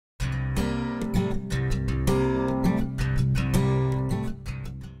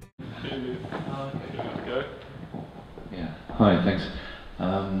Hi, thanks.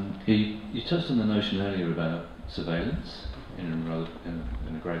 You touched on the notion earlier about surveillance in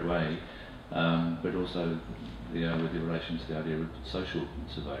a great way, but also with the relation to the idea of social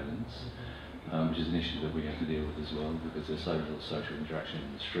surveillance, which is an issue that we have to deal with as well, because there's so little social interaction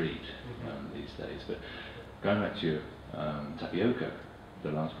in the street these days. But going back to your tapioca,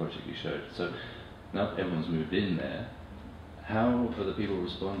 the last project you showed, so now that everyone's moved in there, how are the people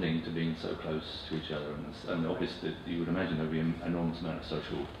responding to being so close to each other? And obviously, you would imagine there would be an enormous amount of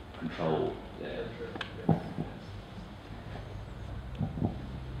social control there.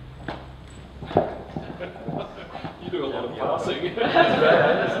 You do a lot of passing. If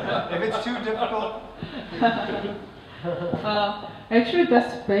it's too difficult. Actually,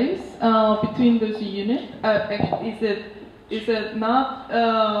 that space between those units is it not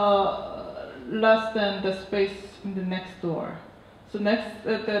less than the space in the next door. So next,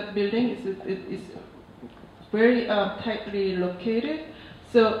 that building is very tightly located.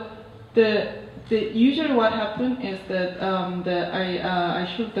 So usually what happens is that I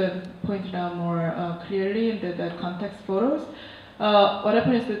should point it out more clearly in the context photos. What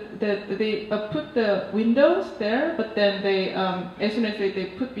happens is that they put the windows there, but then they as soon as they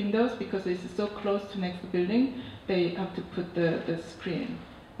put windows, because it's so close to next building, they have to put the screen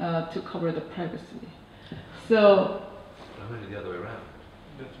to cover the privacy. So the other way around.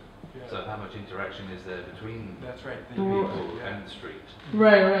 Yeah. So how much interaction is there between That's right. the people and the street?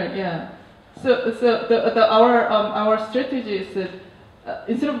 Right, yeah. So our strategy is that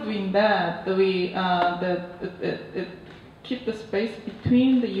instead of doing that, we keep the space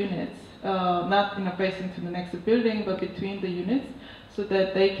between the units, not facing to the next building, but between the units, so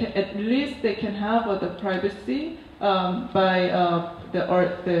that they can at least they can have the privacy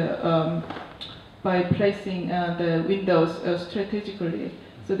by placing the windows strategically,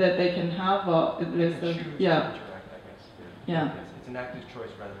 so that they can have at least yeah. It's an active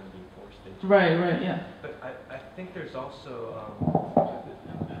choice rather than being forced into. Right, yeah. But I think there's also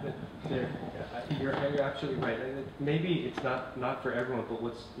you're absolutely right. Maybe it's not for everyone, but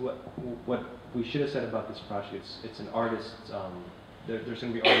what we should have said about this project, it's an artist. There's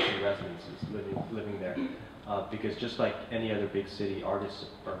going to be artists in residences living there, because just like any other big city, artists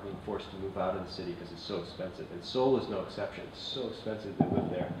are being forced to move out of the city because it's so expensive, and Seoul is no exception. It's so expensive to live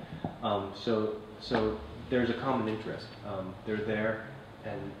there. So there's a common interest. They're there,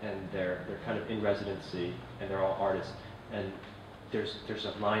 and they're kind of in residency, and they're all artists. And there's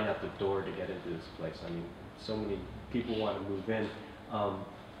a line at the door to get into this place. I mean, so many people want to move in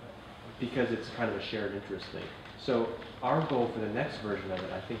because it's kind of a shared interest thing. So our goal for the next version of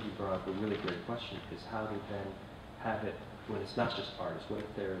it, I think you brought up a really great question, is how to then have it when it's not just artists. What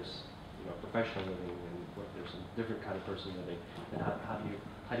if there's professional living, and what if there's a different kind of person living? And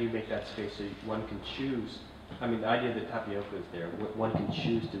how do you make that space so one can choose? I mean, the idea that tapioca is there, one can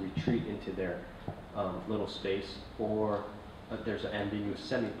choose to retreat into their little space, or there's an ambiguous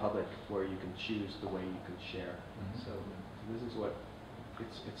semi-public where you can choose the way you can share. So this is what,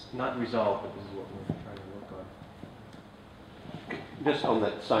 it's not resolved, but this is what we're trying to work on. Just on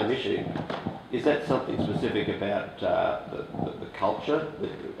that same issue, is that something specific about the culture?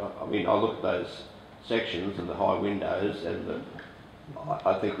 I mean, I look at those sections and the high windows, and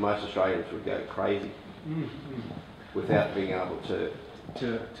I think most Australians would go crazy without being able to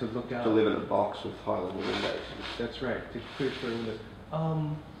look out, to live in a box with high level windows. That's right. To clear windows.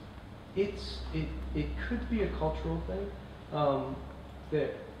 It could be a cultural thing.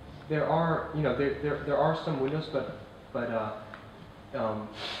 There are some windows, but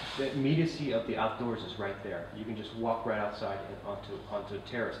the immediacy of the outdoors is right there. You can just walk right outside and onto a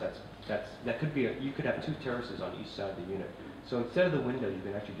terrace. That could be you could have two terraces on each side of the unit. So instead of the window, you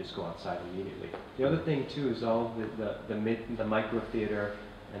can actually just go outside immediately. The other thing too is all the micro theater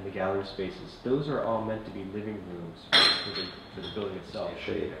and the gallery spaces. Those are all meant to be living rooms for the building itself.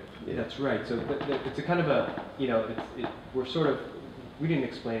 Yeah. That's right. So it's a kind of a we didn't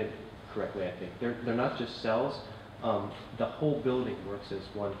explain it correctly. I think they're not just cells. The whole building works as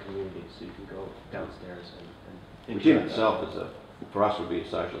one community, so you can go downstairs and which in itself for us would be a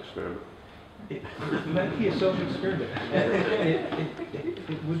social experiment. It might be a social experiment.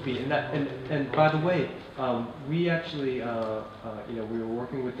 It would be, and by the way, we actually we were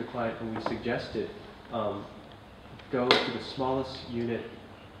working with the client, and we suggested go to the smallest unit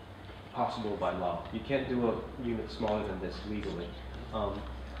possible by law. You can't do a unit smaller than this legally,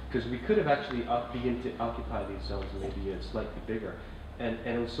 because we could have actually begun to occupy these zones and maybe a slightly bigger, and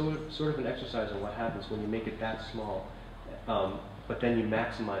it was sort of an exercise on what happens when you make it that small. But then you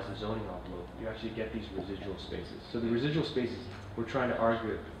maximize the zoning envelope, you actually get these residual spaces. So the residual spaces, we're trying to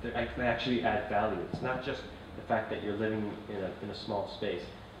argue that they actually add value. It's not just the fact that you're living in a small space,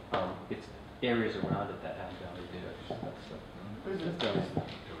 it's areas around it that add value to it. So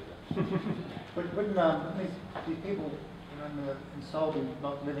Wouldn't these people, insulted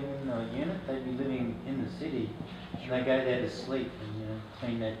not living in a unit? They'd be living in the city, and they go there to sleep and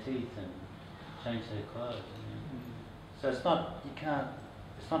clean their teeth and change their clothes. So it's not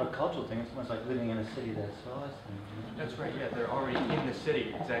It's not a cultural thing. It's almost like living in a city that size. That's right. Yeah, they're already in the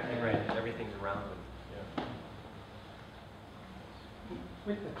city. Exactly right. Everything's around them. Yeah.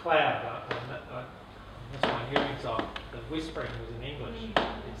 With the cloud, that's my hearing's off. The whispering was in English.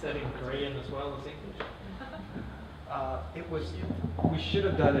 Is that in Korean as well as English? It was. We should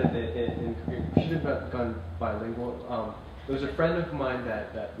have done it in Korean. We should have gone bilingual. There was a friend of mine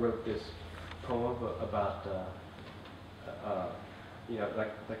that wrote this poem about.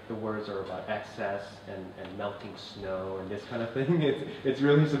 Like the words are about excess and melting snow and this kind of thing. It's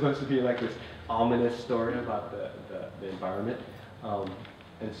really supposed to be like this ominous story about the environment.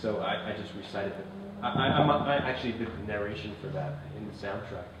 And so I just recited it. I actually did the narration for that in the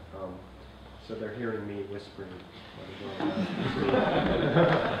soundtrack. So they're hearing me whispering.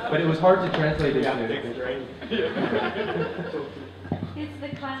 But it was hard to translate it into. Is the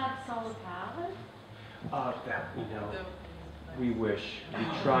cloud solar powered? We wish. We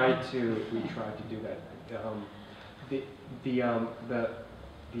tried to do that.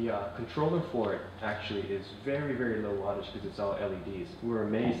 The controller for it actually is very, very low wattage because it's all LEDs. We were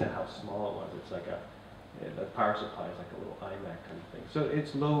amazed at how small it was. It's like the power supply is like a little iMac kind of thing. So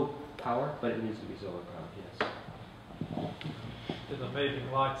it's low power, but it needs to be solar powered. Yes. Do the moving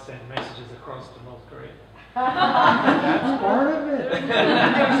lights send messages across to North Korea? That's part of it.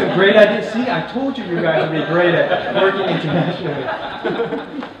 It's a great idea. See, I told you guys would be great at working internationally.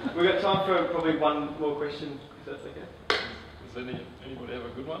 We've got time for probably one more question, if that's okay. Does anybody have a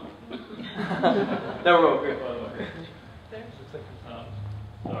good one? No, we're all good, by the way.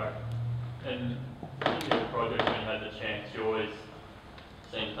 Sorry. And in your project, when you had the chance, you always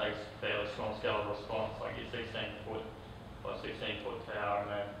seem to take fairly small scale response, like your 16-foot by 16-foot tower, and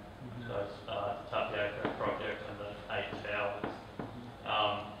then those Tapioca project and the 8 towers.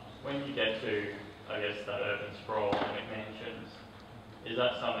 When you get to, I guess, that urban sprawl and McMansions, is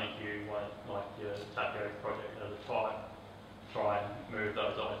that something you want, like your Tapioca project as a type, try and move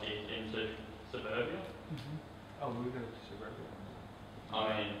those ideas into suburbia? Oh, move them to suburbia. I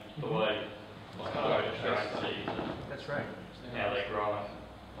mean, the way like Australian cities and That's right. how they're growing,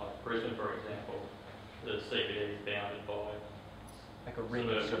 like Brisbane, for example, the CBD is bounded by Like a ring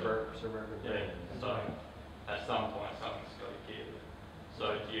of suburban. yeah, so at some point something's got to give.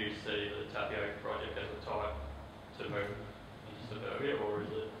 So do you see the Tapioca project as a type to move into suburbia, or is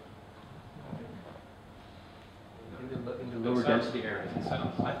it? In the lower density areas. It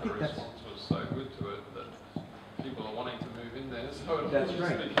sounds I like the think that's response was so good to it that people are wanting to move in there. So That's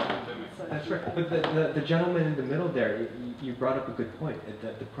right. That's right. But the gentleman in the middle there, you brought up a good point.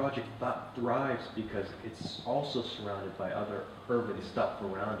 That the project thrives because it's also surrounded by other urban stuff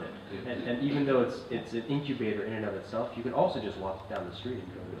around it. And even though it's an incubator in and of itself, you can also just walk down the street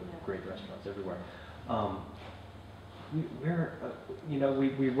and go to great restaurants everywhere.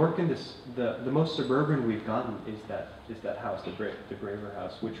 We work in this. The most suburban we've gotten is that house, the Braver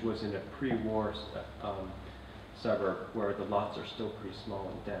house, which was in a pre-war suburb where the lots are still pretty small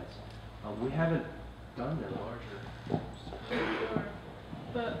and dense. We haven't done the larger.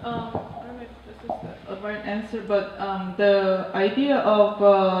 But I don't know if this is the right answer, but the idea of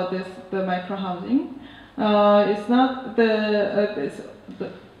the micro housing is not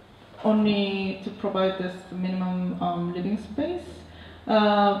only to provide this minimum living space,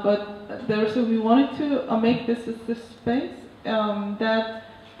 but we wanted to make this space that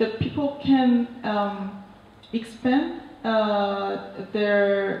the people can expand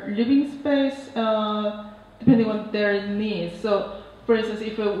their living space depending on their needs. So, for instance,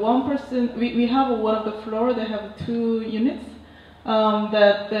 if one person, we have one of the floor, they have 2 units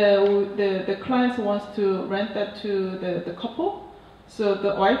that the client wants to rent that to the couple. So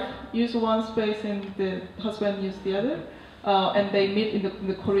the wife use one space and the husband use the other, and they meet in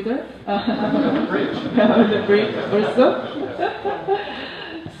the corridor. The bridge also.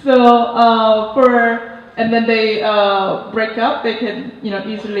 So and then they break up. They can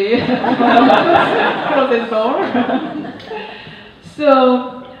easily close the door. So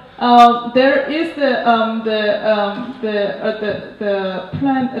there is the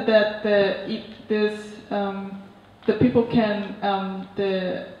plan that the people can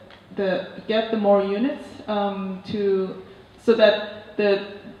get the more units so that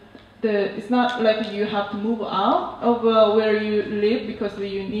it's not like you have to move out of where you live because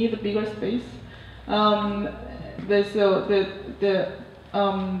you need a bigger space. so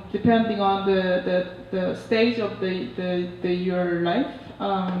depending on the stage of your life,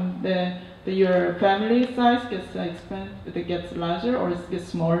 your family size gets larger or it gets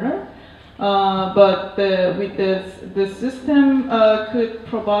smaller. But with the system could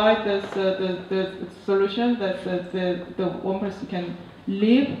provide the solution that the one person can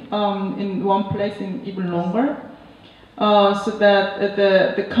live in one place in even longer, so that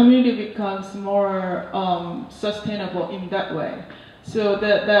the community becomes more sustainable in that way. So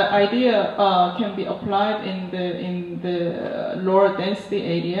the idea can be applied in the lower density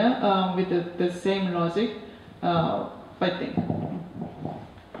area with the same logic, I think.